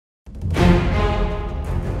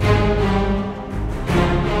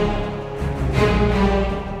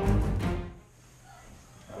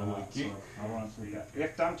complete that.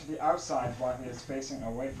 If done to the outside while he is facing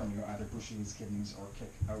away from you, either bushi his kidneys or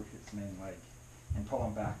kick out his main leg and pull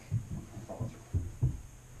him back and follow through.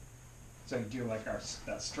 So you do like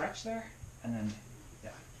that stretch there, and then,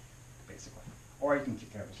 yeah, basically. Or you can kick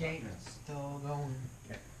out his leg. Okay, still going.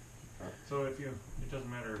 Okay. So if you, it doesn't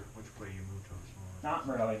matter which way you move to. Not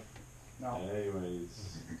really. No. Anyway,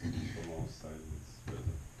 it's from all sides, it's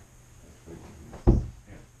better.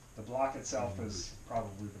 The block itself is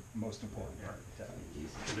probably the most important part of the technique.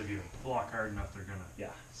 Because if you block hard enough, they're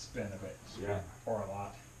gonna Spin a bit. Yeah. Or a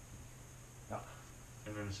lot. Yeah.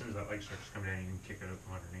 And then as soon as that leg starts to come down, you can kick it out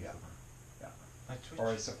from underneath Yeah. them. Yeah.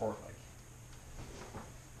 Or a support leg.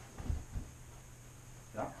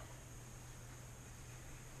 Yeah.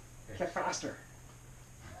 Okay. Kick faster.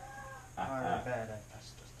 Alright, bad.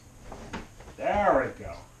 That's just. There we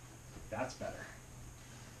go. That's better.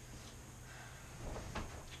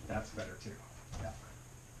 That's better too. Yeah.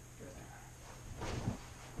 Good.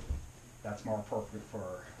 That's more appropriate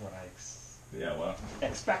for what I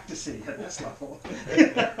expect to see at this level.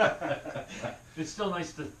 It's still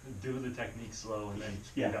nice to do the technique slow and then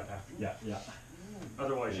speed up after. Yeah.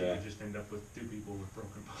 Otherwise, you could just end up with two people with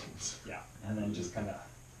broken bones. Yeah, and then just kind of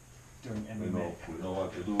doing We MMA, know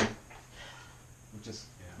what to do. which is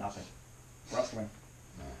nothing. Wrestling.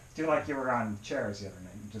 Do like you were on chairs the other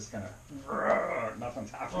night. You just kind of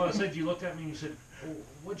nothing's happening. Well, I said you looked at me and you said, well,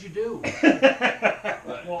 "What'd you do?"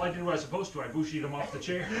 Well, I did what I was supposed to. I bushied him off the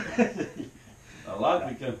chair. A lot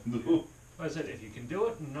we can do. I said, if you can do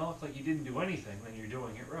it and not look like you didn't do anything, then you're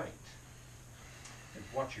doing it right. And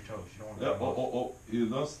watch your toes. You don't want to. You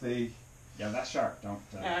don't stay. Yeah, that's sharp. Don't.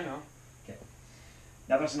 Yeah, I know. Okay.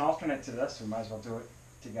 Now there's an alternate to this. We might as well do it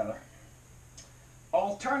together.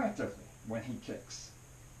 Alternatively, when he kicks,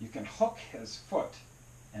 you can hook his foot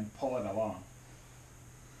and pull it along.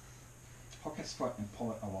 Hook his foot and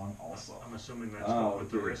pull it along also. I'm assuming that's going with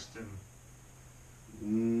the wrist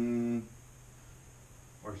and.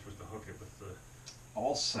 Or you're supposed to hook it with the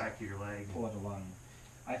Also, back of your leg. pull it along.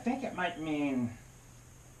 I think it might mean.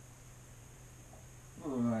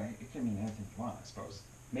 It can mean anything you want, I suppose.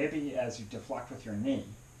 Maybe as you deflect with your knee,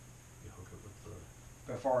 You hook it with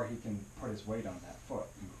the. before he can put his weight on that foot,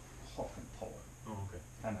 you hook and pull it. Oh, okay.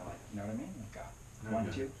 Kind of like, you know what I mean? Like a No, 1,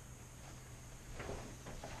 good. 2.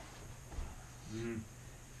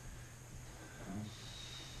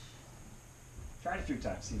 Try it a few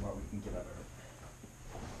times, see what we can get out of it.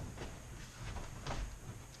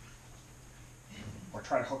 Or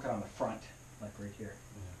try to hook it on the front, like right here.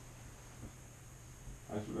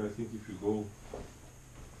 Actually, I think if you go,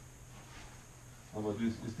 but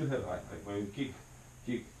you still have like when you kick,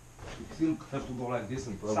 you still have to go like this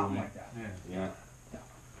and probably. Something like that. Yeah.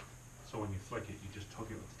 So when you flick it, you just hook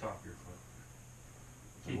it with the top of your foot.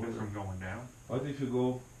 Keep it from going down. What if you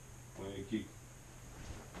go when you kick?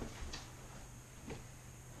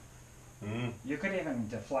 You could even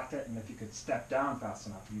deflect it, and if you could step down fast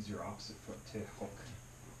enough, use your opposite foot to hook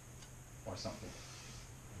or something.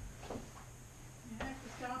 You have to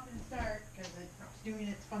stop and start because it's doing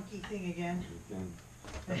its funky thing again. You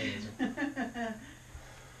can.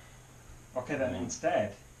 Okay, then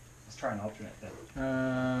instead, let's try an alternate then.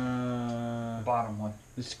 The bottom one.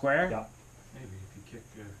 The square? Yeah. Maybe if you kick.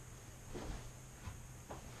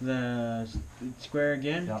 The square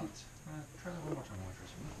again? Yeah. Try that one more time.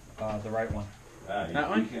 The right one. That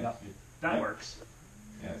one? Yeah. That works.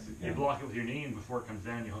 Yes, you You can. block it with your knee, and before it comes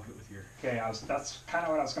down, you hook it with your. Okay, that's kind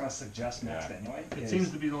of what I was going to suggest next anyway. It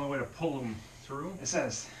seems to be the only way to pull them through. It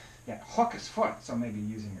says, hook his foot, so maybe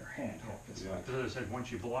using your hand hook his foot. Because as I said,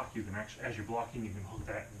 once you block, you can actually, as you're blocking, you can hook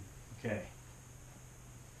that. Okay.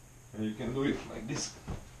 And you can do it like this.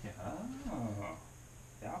 Yeah. Oh.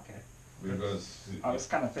 Yeah, okay. Because I was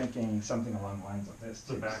kind of thinking something along the lines of this.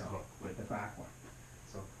 The too, back so, hook. with the back one.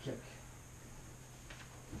 So kick.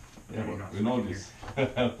 yeah, We're not we know flicking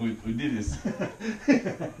this. we did this.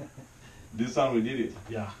 This one we did it.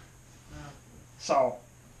 Yeah. So,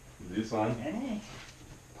 This one. any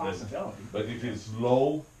possibility. But if it's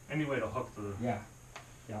low, Any way to hook the. Yeah.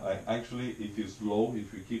 Yeah. actually, if it's low,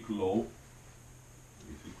 if you kick low,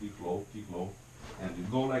 kick low, and you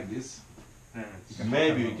go like this, Then it's,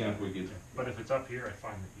 maybe you can quick it. but if it's up here, I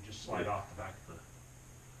find that you just slide off the back of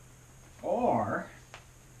the. Or,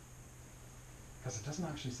 because it doesn't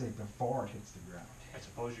actually say before it hits the ground. I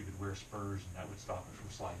suppose you could wear spurs, and that would stop it from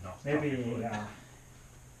sliding off. The top of Maybe, your foot.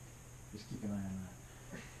 just keep an eye on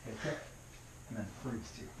that. Okay, kick, and then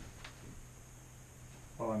freeze too.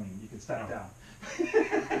 Well, I mean, you could step down.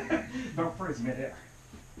 Don't freeze midair.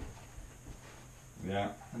 Yeah.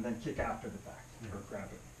 And then kick after the fact, or grab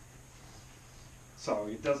it. So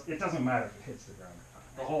it doesn't matter if it hits the ground or not.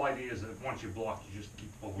 The whole idea is that once you block, you just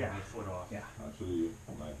keep pulling Yeah. your foot off. Yeah. Actually,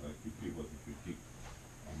 like you pivot, if you kick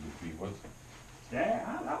on the pivot,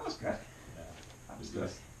 Yeah, that was good. yeah. That was It's good.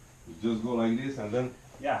 just, you just go like this and then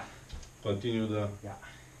Yeah, continue the, yeah.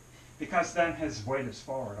 Because then his weight is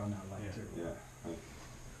forward on that leg Yeah. too. yeah.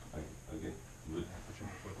 Okay, good. Put your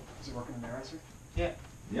foot. Is it working in there, answer? Yeah.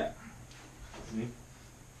 Yeah. See?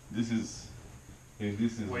 This is, okay,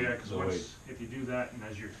 this is Well, yeah, because the way. once, if you do that, and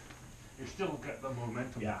as you're still got the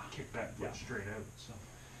momentum Yeah. to kick that foot Yeah. straight out, so.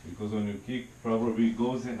 Because when you kick, probably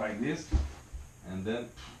goes in like this, and then